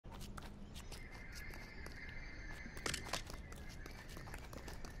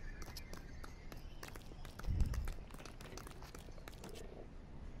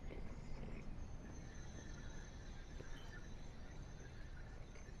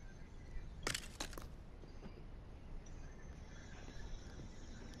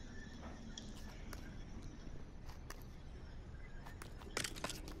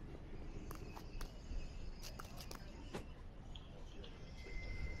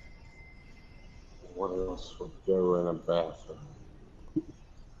What else would go in a bathroom?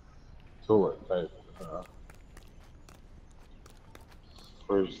 Toilet paper.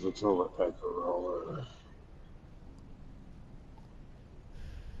 Where's the toilet paper roller?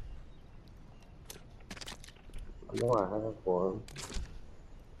 I know I have one.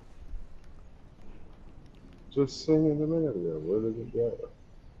 Just seen it a minute ago. Where did it go?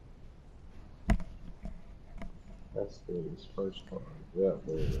 That's his first one. Yeah,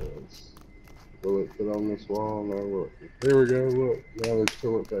 there it is. Will it fit on this wall? No, look. Here we go, look. Now there's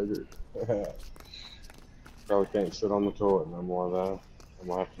toilet paper. Probably can't sit on the toilet no more, though. I'm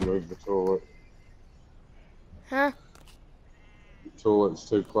gonna have to move the toilet. Huh? The toilet's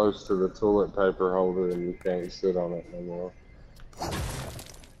too close to the toilet paper holder and you can't sit on it no more.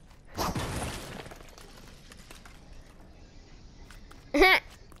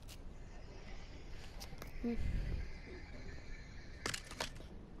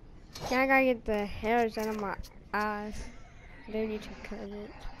 Yeah, I gotta get the hairs out of my eyes. I do need to cut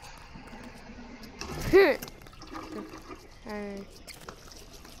it.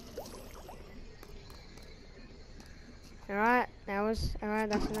 Alright, alright,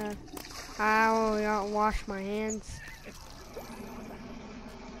 that's enough. I will wash my hands.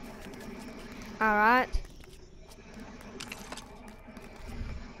 Alright.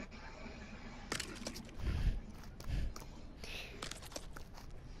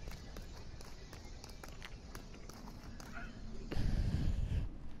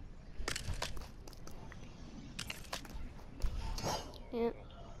 Yep.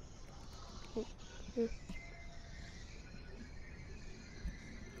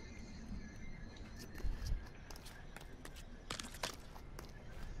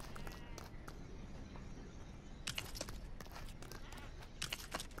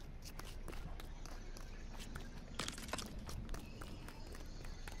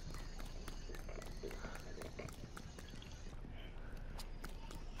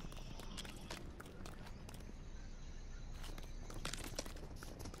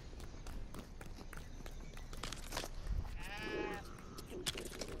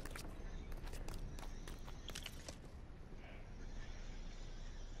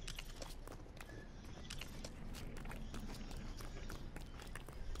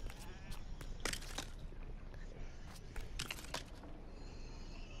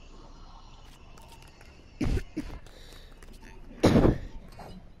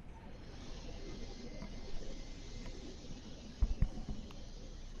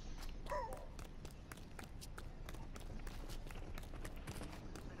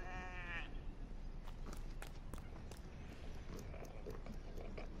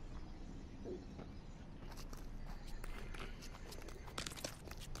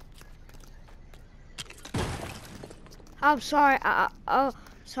 I'm sorry.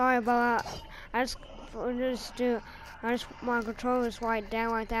 Sorry about that. I just my controller is right down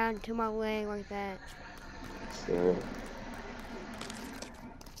like that into my leg like that. So,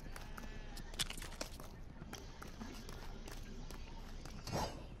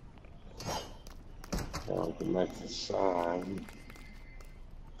 now we can make the sign.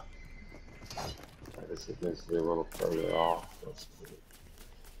 I guess it needs to be a little further off. That's good.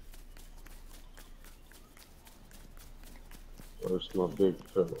 Where's my big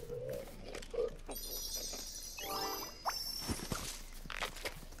pillar at?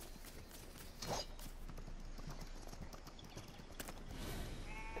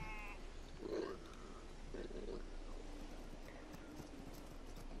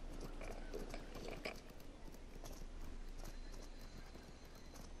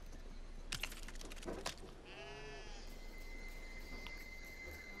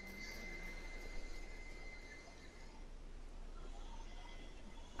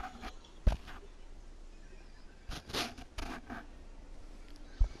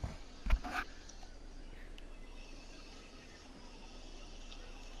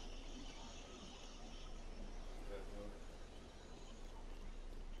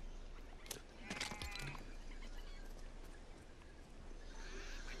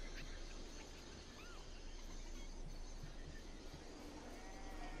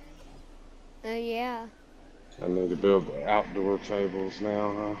 Yeah. I need to build the outdoor tables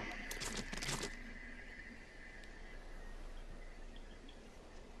now, huh?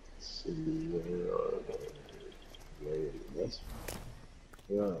 Let's see, where are they? There, that's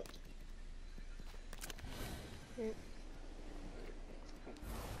yeah.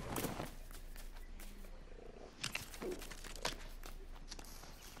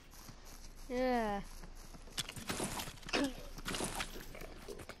 Yeah.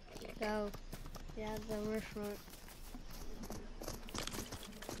 So, yeah, the restaurant.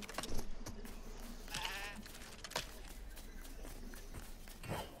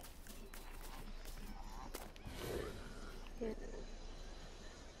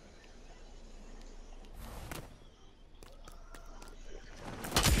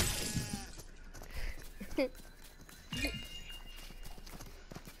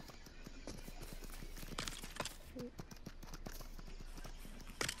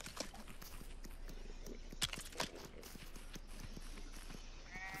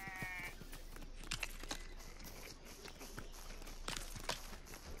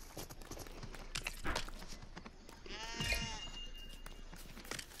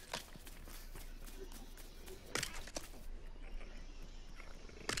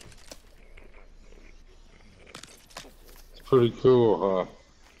 It's pretty cool, huh?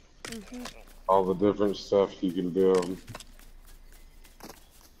 Mhm. All the different stuff you can build.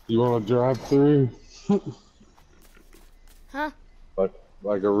 You want to drive through? Huh? Like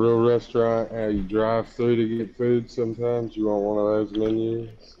like a real restaurant, how you drive through to get food sometimes? You want one of those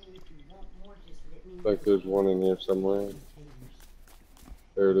menus? I think there's one in here somewhere.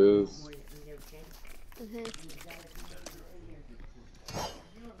 There it is. Mhm.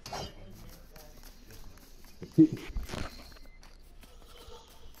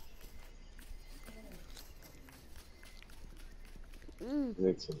 Mm.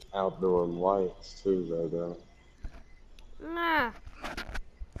 Need some outdoor lights too, though. Nah.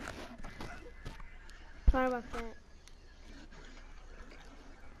 Sorry about that.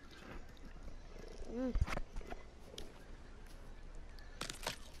 Mm.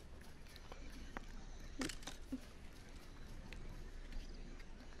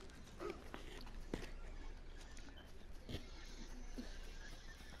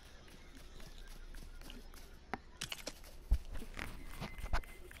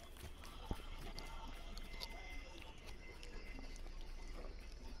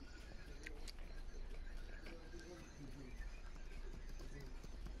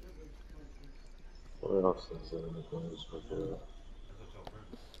 What else is there in the place right there?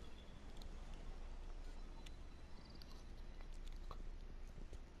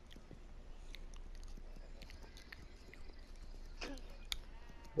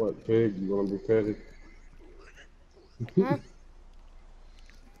 What, pig? You want to be petted? Huh?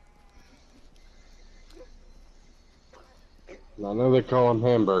 And I know they call them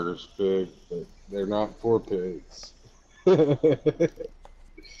hamburgers, pig, but they're not for pigs.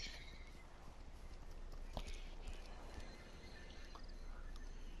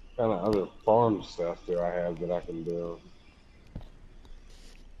 Kind of other farm stuff do I have that I can build?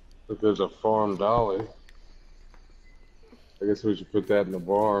 But there's a farm dolly. I guess we should put that in the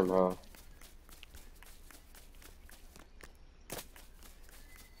barn, huh?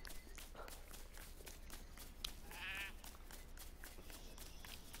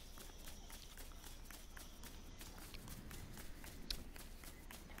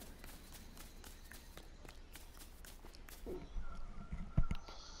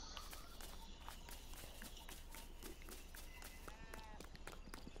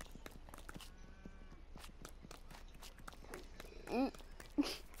 Mm.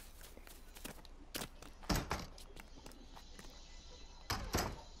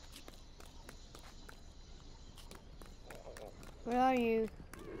 Where are you?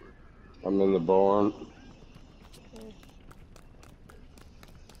 I'm in the barn. Mm.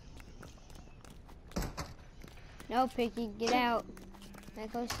 No, Picky, get out.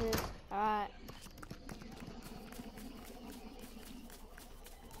 That goes to. Alright.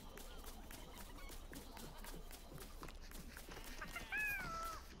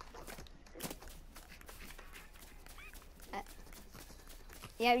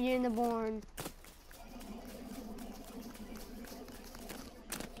 Yep, you're in the barn.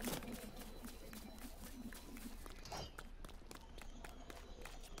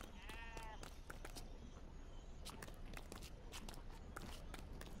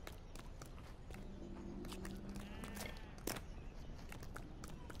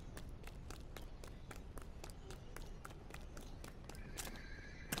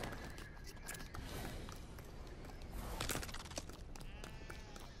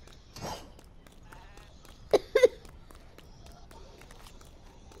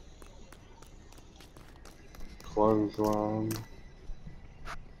 Clothesline.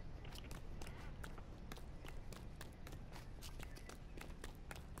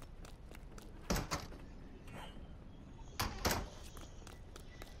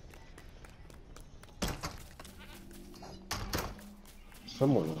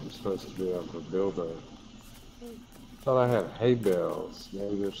 Someone was supposed to be able to build a. Thought I had hay bales.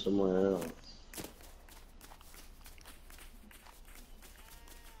 Maybe they're somewhere else.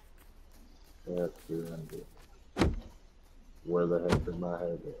 That's a good idea. Where the heck are my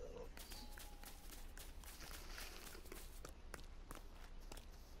hay bales?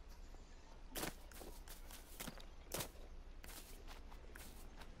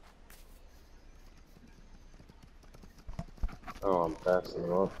 Oh, I'm passing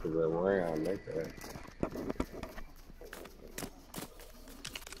them up because they're round. Okay.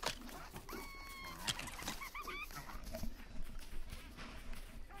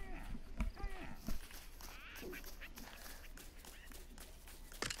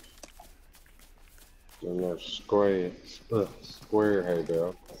 And they're square hay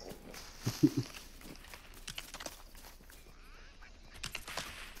bale.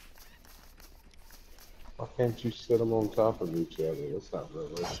 Why can't you sit them on top of each other? That's not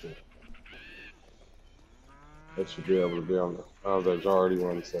realistic. That should be able to be on the. Oh, there's already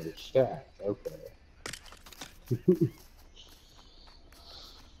ones that are stacked. Okay.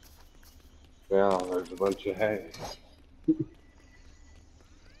 Now there's a bunch of hay.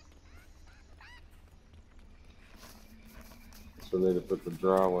 So we need to put the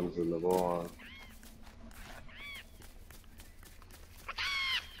dry ones in the barn.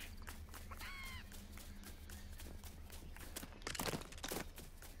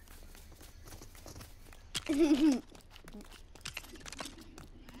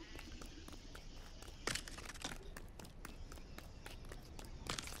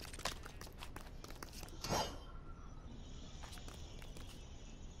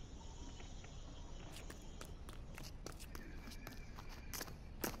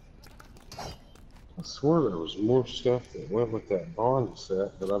 I swear there was more stuff that went with that barn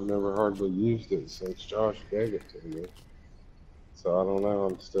set, but I've never hardly used it since Josh gave it to me. So I don't know,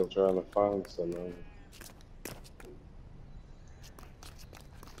 I'm still trying to find some of it.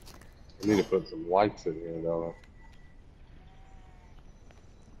 I need to put some lights in here, don't I?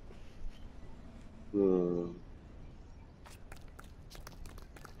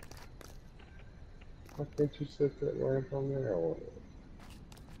 Why can't you set that lamp on there?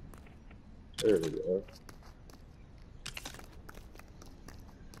 There we go.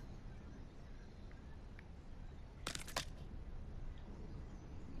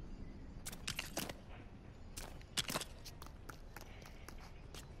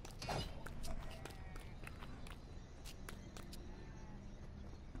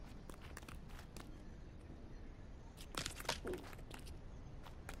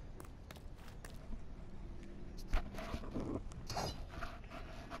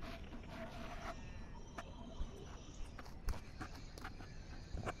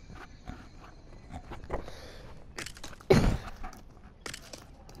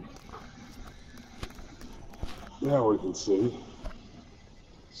 Now we can see.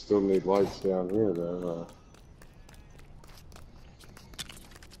 Still need lights down here though.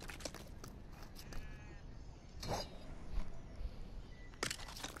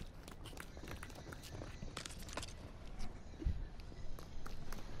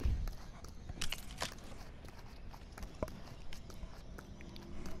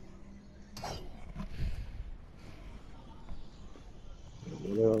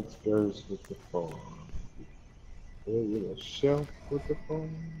 What else goes with the farm? Is it a shelf with the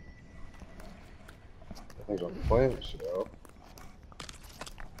farm? I think a plant shelf.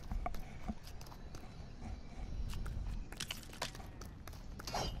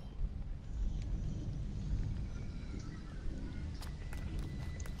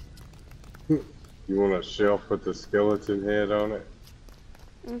 You want a shelf with the skeleton head on it?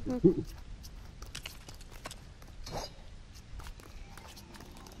 Mhm.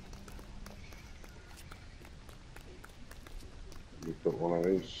 You put one of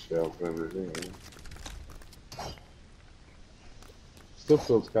these shelves over here. Still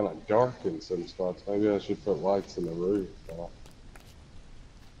feels kind of dark in some spots. Maybe I should put lights in the roof.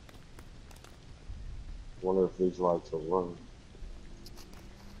 Wonder if these lights will work.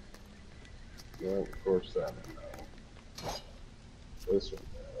 No, of course that. No. This one.